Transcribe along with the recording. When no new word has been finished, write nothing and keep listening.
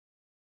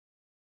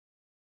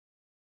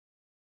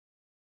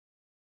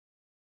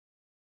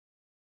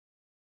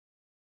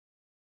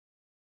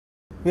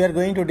we are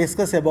going to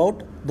discuss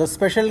about the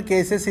special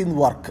cases in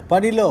work.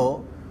 పనిలో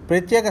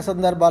ప్రత్యేక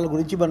సందర్భాల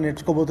గురించి మనం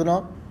నేర్చుకోబోతున్నాం.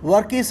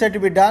 Work is said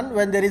to be done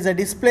when there is a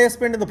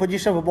displacement in the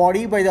position of a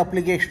body by the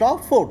application of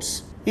force.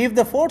 If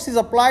the force is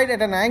applied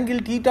at an angle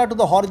theta to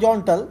the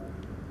horizontal,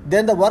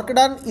 then the work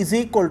done is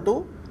equal to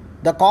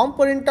the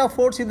component of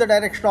force in the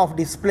direction of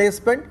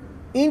displacement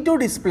into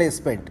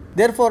displacement.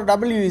 Therefore,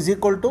 W is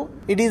equal to,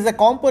 it is the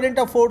component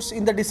of force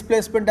in the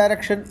displacement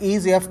direction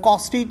is F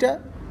cos theta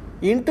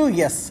into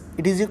S.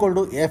 It is equal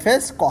to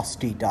Fs cos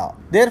theta.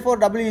 Therefore,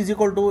 W is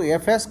equal to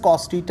Fs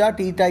cos theta.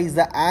 Theta is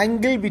the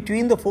angle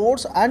between the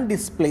force and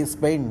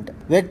displacement.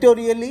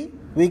 Vectorially,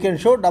 we can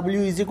show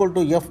W is equal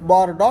to F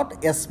bar dot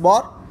S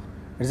bar.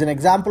 It is an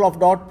example of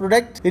dot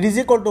product. It is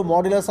equal to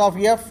modulus of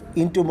F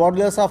into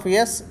modulus of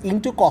S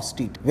into cos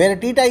theta, where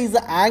theta is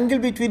the angle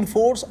between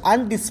force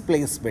and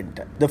displacement.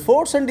 The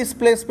force and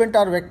displacement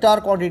are vector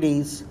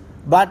quantities,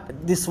 but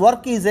this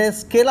work is a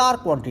scalar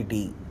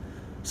quantity.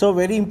 So,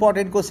 very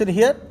important question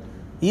here.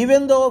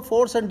 Even though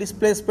force and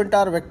displacement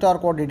are vector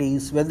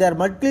quantities, when they are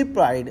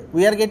multiplied,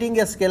 we are getting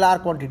a scalar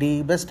quantity.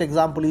 Best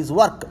example is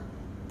work.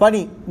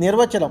 పని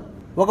నిర్వచనం.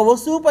 ఒక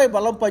వస్తువుపై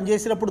బలం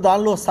పనిచేసినప్పుడు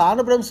దానిలో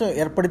స్థానభ్రంశం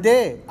ఏర్పడితే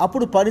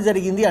అప్పుడు పని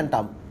జరిగింది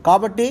అంటాం.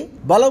 కాబట్టి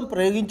బలం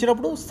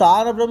ప్రయోగించినప్పుడు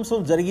స్థానభ్రంశం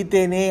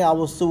జరిగితేనే ఆ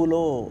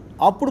వస్తువులో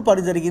అప్పుడు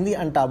పని జరిగింది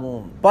అంటాము.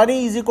 పని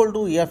is equal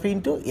to F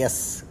into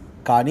yes.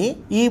 కానీ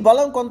ఈ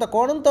బలం కొంత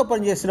కోణంతో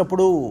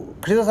పనిచేసినప్పుడు,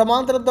 క్షితిజ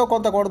సమాంతరంతో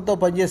కొంత కోణంతో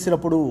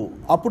పనిచేసినప్పుడు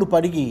అప్పుడు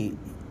పనికి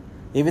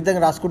ఏ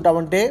విధంగా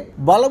రాసుకుంటామంటే,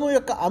 బలము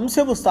యొక్క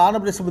అంశము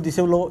స్థానభ్రంశము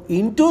దిశలో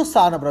ఇంటూ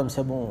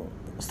స్థానభ్రంశము.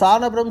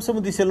 స్థానభ్రంశము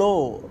దిశలో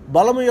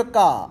బలము యొక్క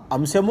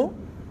అంశము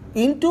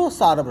into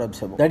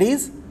స్థానభ్రంశము. That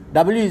is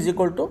W is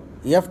equal to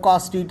F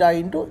cos theta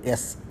into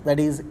S. That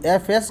is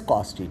Fs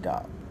cos theta.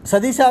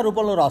 సదిశ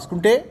రూపంలో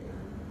రాసుకుంటే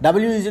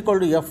W is equal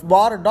to F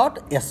bar dot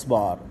S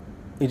bar.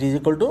 It is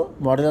equal to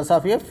modulus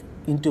of F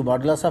into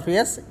modulus of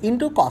S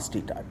into cos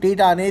theta.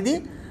 theta అనేది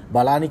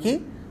బలానికి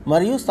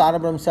మరియు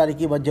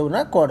స్థానభ్రంశానికి మధ్య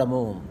ఉన్న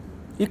కోణము.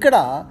 ఇక్కడ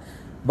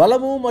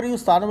బలము మరియు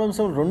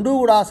స్థానభ్రంశం రెండూ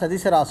కూడా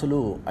సదిశ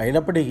రాశులు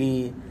అయినప్పటికీ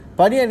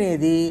పని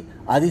అనేది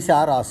అదిశ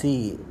రాశి.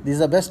 This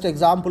is the best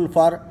example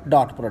for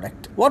dot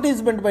product. What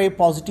is meant by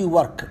positive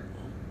work?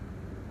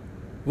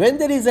 When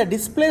there is a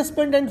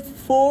displacement and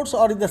force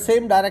are in the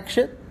same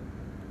direction,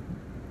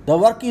 the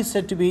work is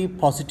said to be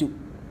positive.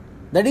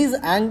 That is,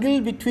 angle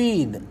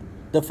between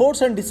the force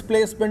and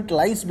displacement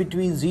lies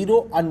between 0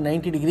 and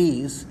 90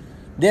 degrees,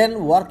 then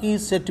work is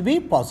said to be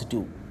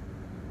positive.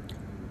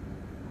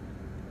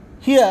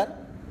 Here,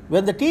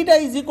 when the theta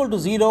is equal to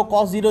 0,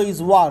 cos 0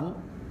 is 1,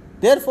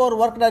 therefore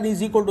work done is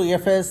equal to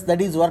Fs,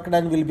 that is work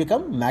done will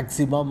become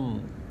maximum.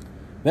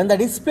 When the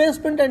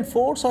displacement and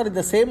force are in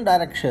the same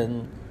direction,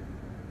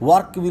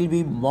 work will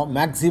be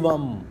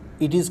maximum.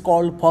 It is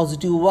called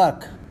positive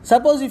work.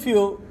 Suppose if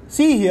you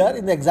see here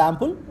in the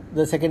example,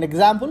 the second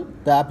example,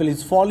 the apple is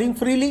falling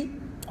freely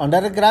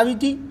under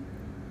gravity.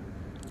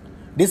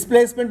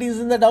 Displacement is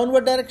in the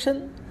downward direction.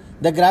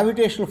 The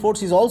gravitational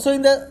force is also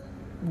in the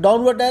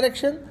downward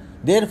direction.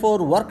 Therefore,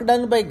 work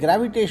done by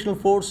gravitational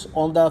force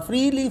on the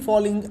freely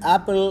falling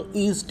apple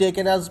is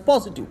taken as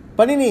positive.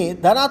 పనిని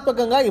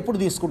ధనాత్మకంగా ఎప్పుడు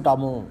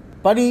తీసుకుంటాము?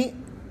 పని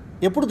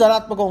ఎప్పుడు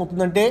ధనాత్మకం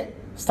అవుతుందంటే,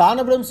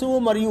 స్థానభ్రంశము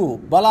మరియు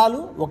బలాలు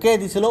ఒకే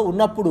దిశలో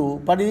ఉన్నప్పుడు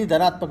పనిని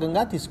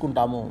ధనాత్మకంగా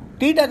తీసుకుంటాము.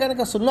 టీటా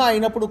కనుక 0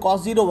 అయినప్పుడు cos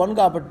 0 1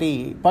 కాబట్టి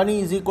పని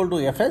ఈజ్ ఈక్వల్ టు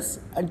Fs,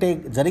 అంటే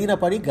జరిగిన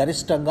పని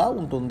గరిష్టంగా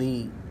ఉంటుంది.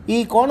 ఈ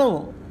కోణం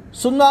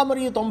 0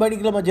 మరియు 90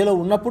 డిగ్రీల మధ్యలో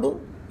ఉన్నప్పుడు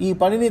ఈ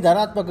పనిని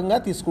ధనాత్మకంగా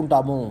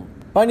తీసుకుంటాము.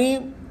 పని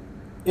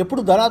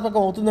ఎప్పుడు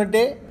ధనాత్మకం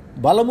అవుతుందంటే,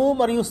 బలము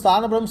మరియు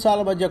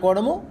స్థానభ్రంశాల మధ్య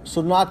కోణము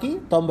 0కి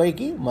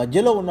 90కి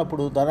మధ్యలో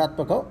ఉన్నప్పుడు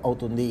ధనాత్మకం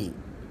అవుతుంది.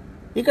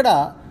 ఇక్కడ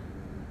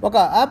ఒక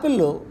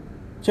యాపిల్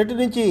చెట్టు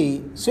నుంచి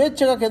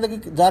స్వేచ్ఛగా కిందకి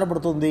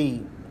జారబడుతుంది.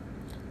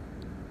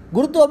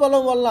 గురుత్వ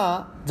బలం వల్ల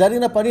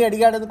జరిగిన పని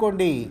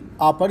అడిగాడనుకోండి,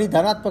 ఆ పని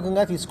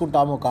ధనాత్మకంగా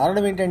తీసుకుంటాము.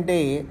 కారణం ఏంటంటే,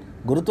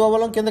 గురుత్వ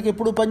బలం కిందకి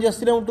ఎప్పుడు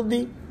పనిచేస్తూనే ఉంటుంది,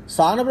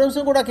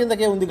 స్థానభ్రంశం కూడా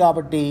కిందకే ఉంది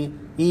కాబట్టి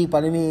ఈ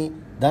పనిని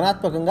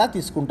ధనాత్మకంగా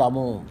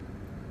తీసుకుంటాము.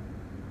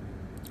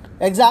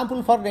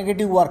 Example for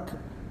negative work.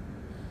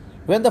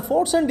 When the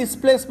force and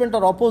displacement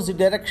are opposite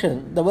direction,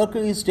 the work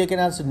is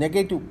taken as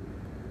negative.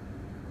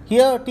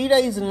 Here theta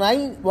is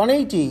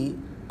 180.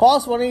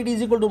 cos 180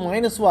 is equal to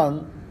minus 1,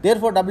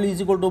 therefore W is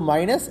equal to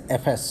minus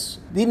Fs.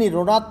 దీన్ని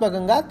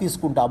రుణాత్మకంగా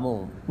తీసుకుంటాము.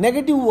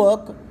 Negative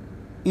work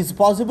is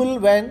possible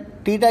when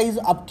theta is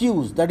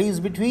obtuse, that is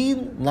between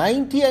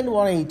 90 and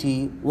 180,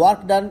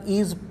 work done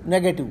is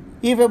negative.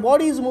 If a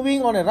body is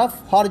moving on a rough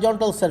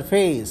horizontal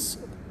surface,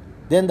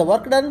 then the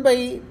work done by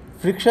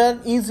friction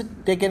is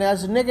taken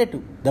as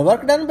negative. The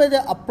work done by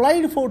the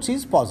applied force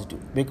is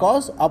positive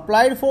because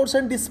applied force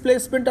and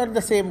displacement are in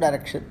the same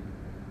direction.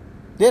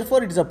 Therefore,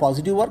 it is a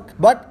positive work.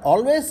 But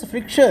always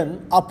friction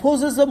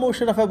opposes the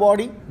motion of a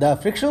body. The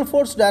frictional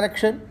force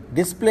direction,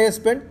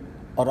 displacement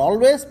are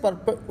always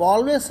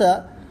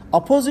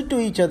opposite to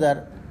each other.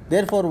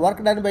 Therefore, work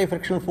done by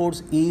frictional force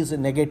is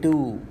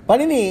negative.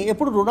 పనిని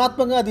ఎప్పుడు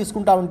రుణాత్మకంగా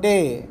తీసుకుంటామంటే,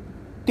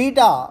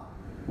 theta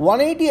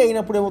 180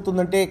 అయినప్పుడు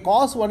ఏమవుతుందంటే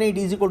cos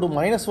 180 is equal to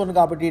 -1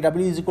 కాబట్టి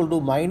W is equal to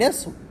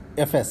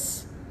 -Fs.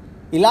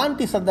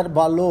 ఇలాంటి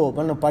సందర్భాల్లో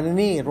మనం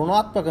పనిని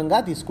రుణాత్మకంగా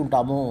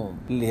తీసుకుంటాము.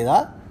 లేదా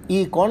ఈ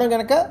కోణం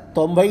కనుక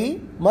 90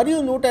 మరియు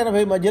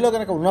 180 మధ్యలో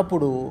కనుక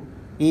ఉన్నప్పుడు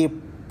ఈ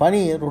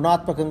పని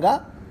రుణాత్మకంగా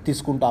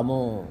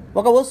తీసుకుంటాము.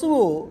 ఒక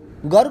వస్తువు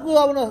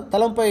గరుకుగా ఉన్న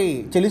తలంపై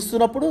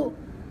చలిస్తున్నప్పుడు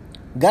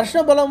ఘర్షణ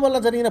బలం వల్ల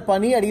జరిగిన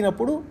పని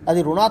అడిగినప్పుడు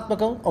అది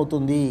రుణాత్మకం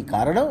అవుతుంది.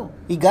 కారణం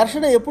ఈ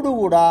ఘర్షణ ఎప్పుడూ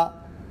కూడా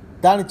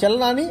దాని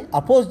చలనాన్ని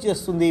అపోజ్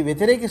చేస్తుంది,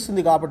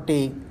 వ్యతిరేకిస్తుంది. కాబట్టి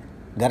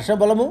ఘర్షణ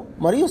బలము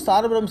మరియు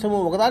స్థానభ్రంశము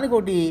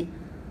ఒకదానికొకటి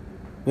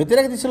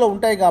వ్యతిరేక దిశలో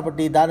ఉంటాయి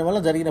కాబట్టి దానివల్ల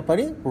జరిగిన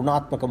పని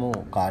రుణాత్మకము.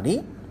 కానీ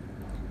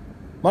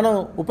మనం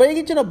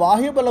ఉపయోగించిన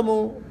బాహ్య బలము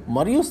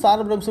మరియు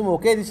స్థానభ్రంశము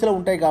ఒకే దిశలో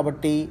ఉంటాయి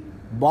కాబట్టి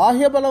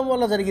బాహ్య బలం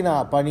వల్ల జరిగిన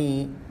పని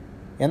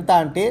ఎంత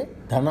అంటే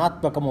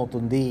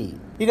ధనాత్మకమవుతుంది.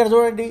 ఇక్కడ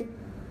చూడండి,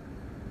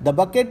 the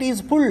bucket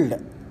is pulled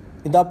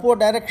in the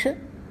upward direction,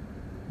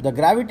 the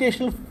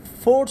gravitational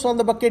force on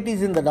the bucket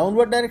is in the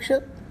downward direction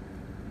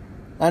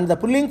and the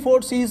pulling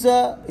force is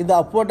in the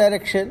upward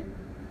direction,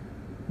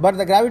 but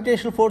the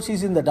gravitational force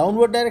is in the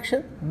downward direction.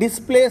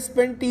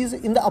 Displacement is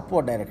in the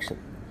upward direction.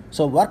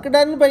 So work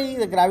done by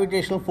the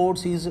gravitational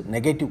force is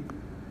negative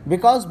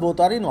because both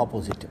are in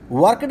opposite.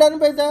 Work done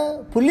by the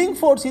pulling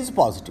force is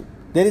positive.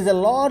 There is a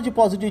large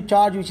positive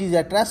charge which is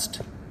at rest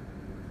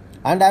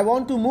and I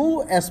want to move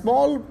a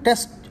small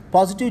test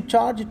positive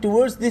charge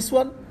towards this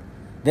one.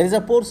 There is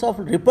a force of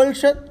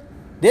repulsion.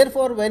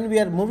 Therefore, when we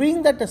are moving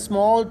that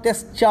small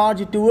test charge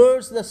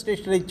towards the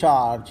stationary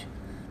charge,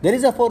 there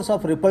is a force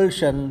of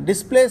repulsion.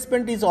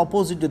 Displacement is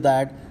opposite to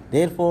that.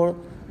 Therefore,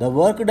 the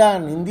work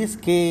done in this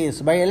case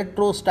by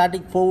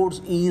electrostatic force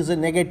is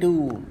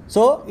negative.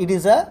 So, it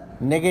is a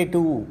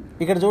negative.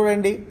 ఇక్కడ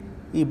చూడండి,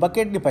 ఈ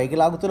బకెట్ని పైకి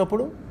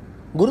లాగుతున్నప్పుడు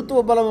గురుత్వ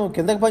బలం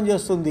కిందకి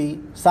పనిచేస్తుంది,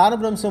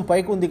 స్థానభ్రంశం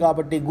పైకి ఉంది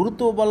కాబట్టి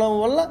గురుత్వ బలం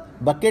వల్ల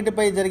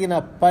బకెట్పై జరిగిన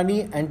పని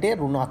అంటే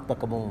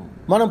రుణాత్మకము.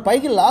 మనం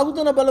పైకి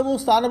లాగుతున్న బలము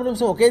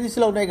స్థానభ్రంశం ఒకే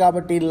దిశలో ఉన్నాయి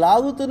కాబట్టి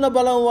లాగుతున్న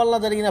బలం వల్ల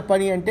జరిగిన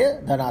పని అంటే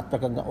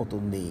ధనాత్మకంగా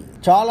అవుతుంది.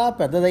 చాలా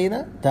పెద్దదైన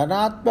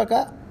ధనాత్మక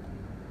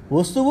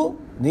వస్తువు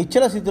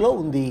నిశ్చల స్థితిలో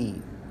ఉంది,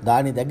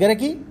 దాని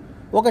దగ్గరికి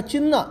ఒక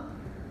చిన్న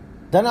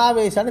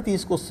ధనావేశాన్ని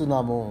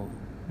తీసుకొస్తున్నాము.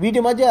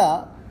 వీటి మధ్య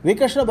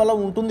వికర్షణ బలం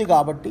ఉంటుంది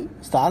కాబట్టి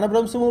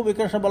స్థానభ్రంశము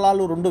వికర్షణ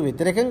బలాలు రెండు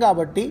వ్యతిరేకం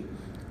కాబట్టి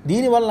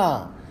దీనివల్ల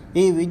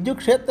ఈ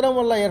విద్యుత్ క్షేత్రం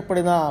వల్ల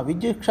ఏర్పడిన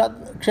విద్యుత్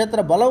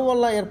క్షేత్ర బలం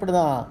వల్ల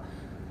ఏర్పడిన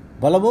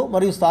బలము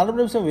మరియు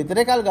స్థానభ్రంశం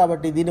వ్యతిరేకాలు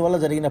కాబట్టి దీనివల్ల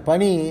జరిగిన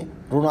పని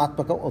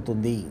రుణాత్మకం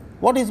అవుతుంది.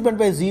 What is meant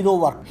by zero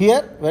work?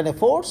 Here when a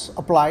force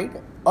applied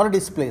or a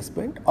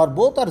displacement or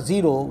both are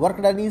zero, work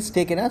done is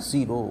taken as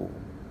zero.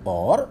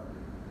 Or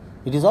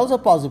it is also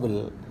possible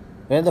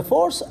when the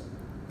force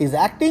is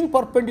acting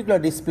perpendicular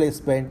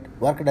displacement,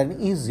 work done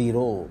is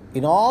zero.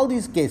 In all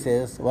these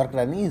cases, work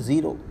done is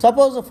zero.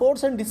 Suppose the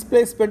force and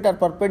displacement are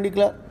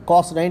perpendicular,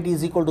 cos 90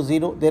 is equal to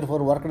 0, therefore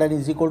work done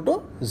is equal to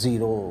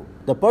 0.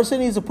 The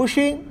person is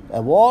pushing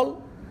a wall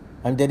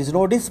and there is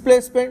no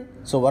displacement,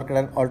 so work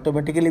done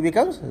automatically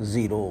becomes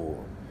 0.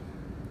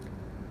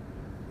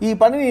 ఈ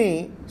పనిని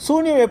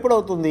శూన్యం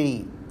ఎప్పుడవుతుంది?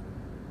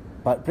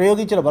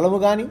 ప్రయోగించిన బలము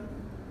కానీ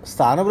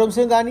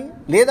స్థానభ్రంశం కానీ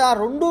లేదా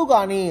రెండూ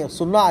కానీ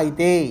 0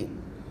 అయితే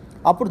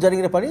అప్పుడు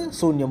జరిగిన పని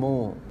శూన్యము.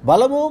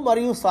 బలము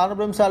మరియు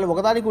స్థానభ్రంశాలు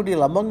ఒకదానికొకటి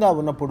లంబంగా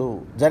ఉన్నప్పుడు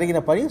జరిగిన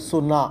పని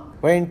 0.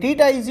 when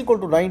θ is equal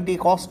to 90,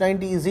 cos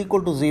 90 is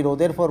equal to 0,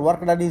 therefore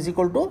work done is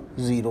equal to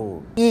 0.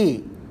 ఈ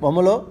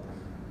బొమ్మలో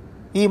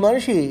ఈ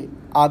మనిషి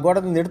ఆ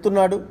గోడను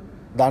నెడుతున్నాడు,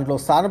 దాంట్లో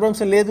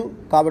స్థానభ్రంశం లేదు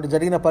కాబట్టి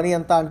జరిగిన పని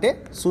ఎంత అంటే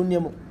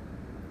శూన్యము.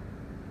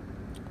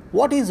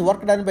 What is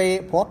work done by A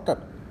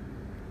Porter?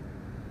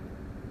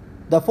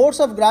 The force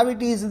of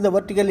gravity is in the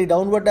vertically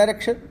downward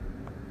direction.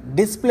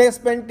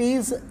 Displacement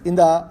is in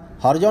the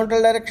horizontal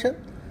direction.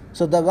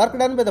 So the work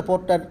done by the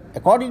porter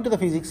according to the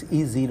physics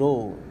is 0.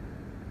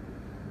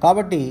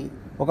 కాబట్టి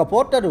ఒక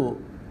పోర్టరు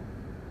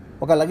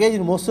ఒక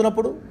లగేజ్ని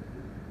మోస్తున్నప్పుడు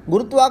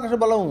గురుత్వాకర్షణ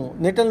బలం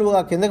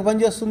న్యూటన్లుగా కిందకి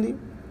పనిచేస్తుంది,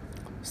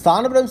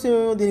 స్థానభ్రంశం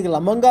దీనికి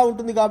లంబంగా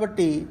ఉంటుంది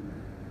కాబట్టి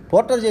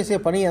పోర్టర్ చేసే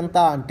పని ఎంత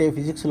అంటే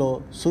ఫిజిక్స్లో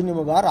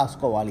శూన్యముగా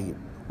రాసుకోవాలి.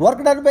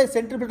 Work done by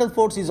centripetal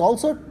force is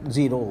also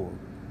 0.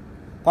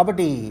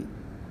 కాబట్టి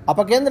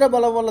అపకేంద్ర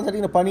బలం వల్ల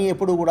జరిగిన పని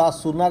ఎప్పుడు కూడా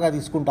 0గా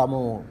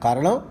తీసుకుంటాము.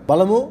 కారణం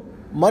బలము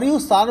మరియు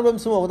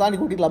స్థానభ్రంశం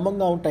ఒకదానికొకటి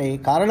లంబంగా ఉంటాయి.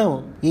 కారణం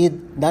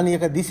దాని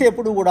యొక్క దిశ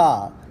ఎప్పుడు కూడా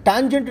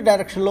టాంజెంట్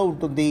డైరెక్షన్లో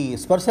ఉంటుంది,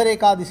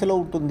 స్పర్శరేఖా దిశలో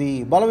ఉంటుంది.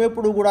 బలం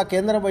ఎప్పుడు కూడా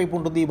కేంద్రం వైపు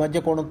ఉంటుంది,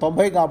 మధ్య కోణం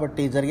 90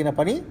 కాబట్టి జరిగిన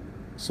పని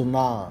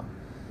 0.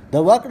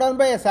 The work done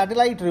by a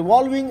satellite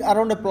revolving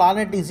around a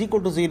planet is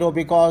equal to 0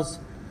 because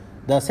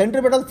the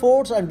centripetal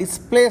force and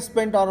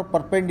displacement are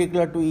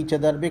perpendicular to each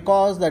other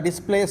because the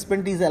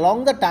displacement is along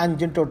the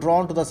tangent or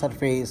drawn to the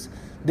surface.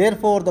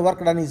 Therefore, the work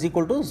done is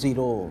equal to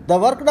 0. The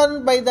work done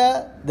by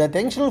the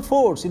tensional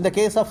force in the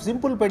case of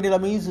simple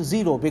pendulum is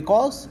 0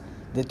 because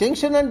the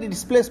tension and the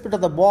displacement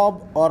of the bob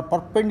are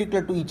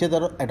perpendicular to each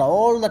other at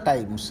all the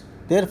times.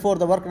 Therefore,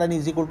 the work done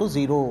is equal to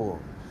 0.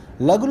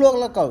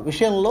 లఘులోక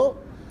విషయంలో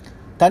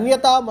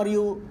తన్యత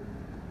మరియు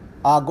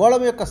ఆ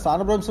గోళం యొక్క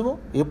స్థానభ్రంశము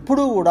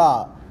ఎప్పుడూ కూడా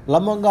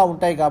లంబంగా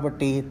ఉంటాయి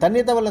కాబట్టి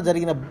తన్యత వల్ల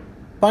జరిగిన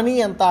పని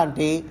ఎంత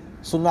అంటే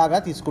సున్నాగా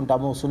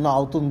తీసుకుంటాము, సున్నా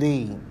అవుతుంది.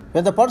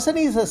 When the person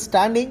is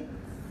standing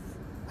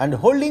and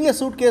holding a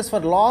suitcase for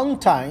long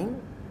time,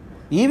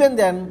 even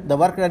then the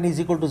work done is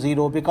equal to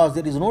 0 because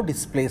there is no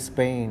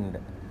displacement.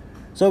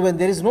 So when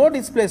there is no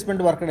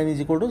displacement, work done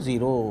is equal to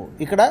 0.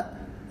 ఇక్కడ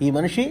ఈ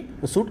మనిషి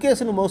suit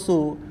కేసును మోస్తూ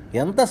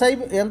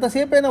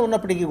ఎంతసేపు అయినా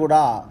ఉన్నప్పటికీ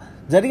కూడా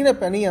జరిగిన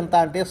పని ఎంత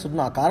అంటే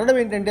సున్నా. కారణం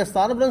ఏంటంటే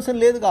స్థానభ్రంశం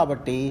లేదు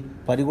కాబట్టి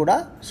పని కూడా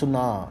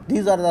సున్నా.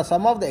 These are the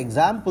sum of the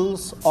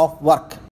examples of work.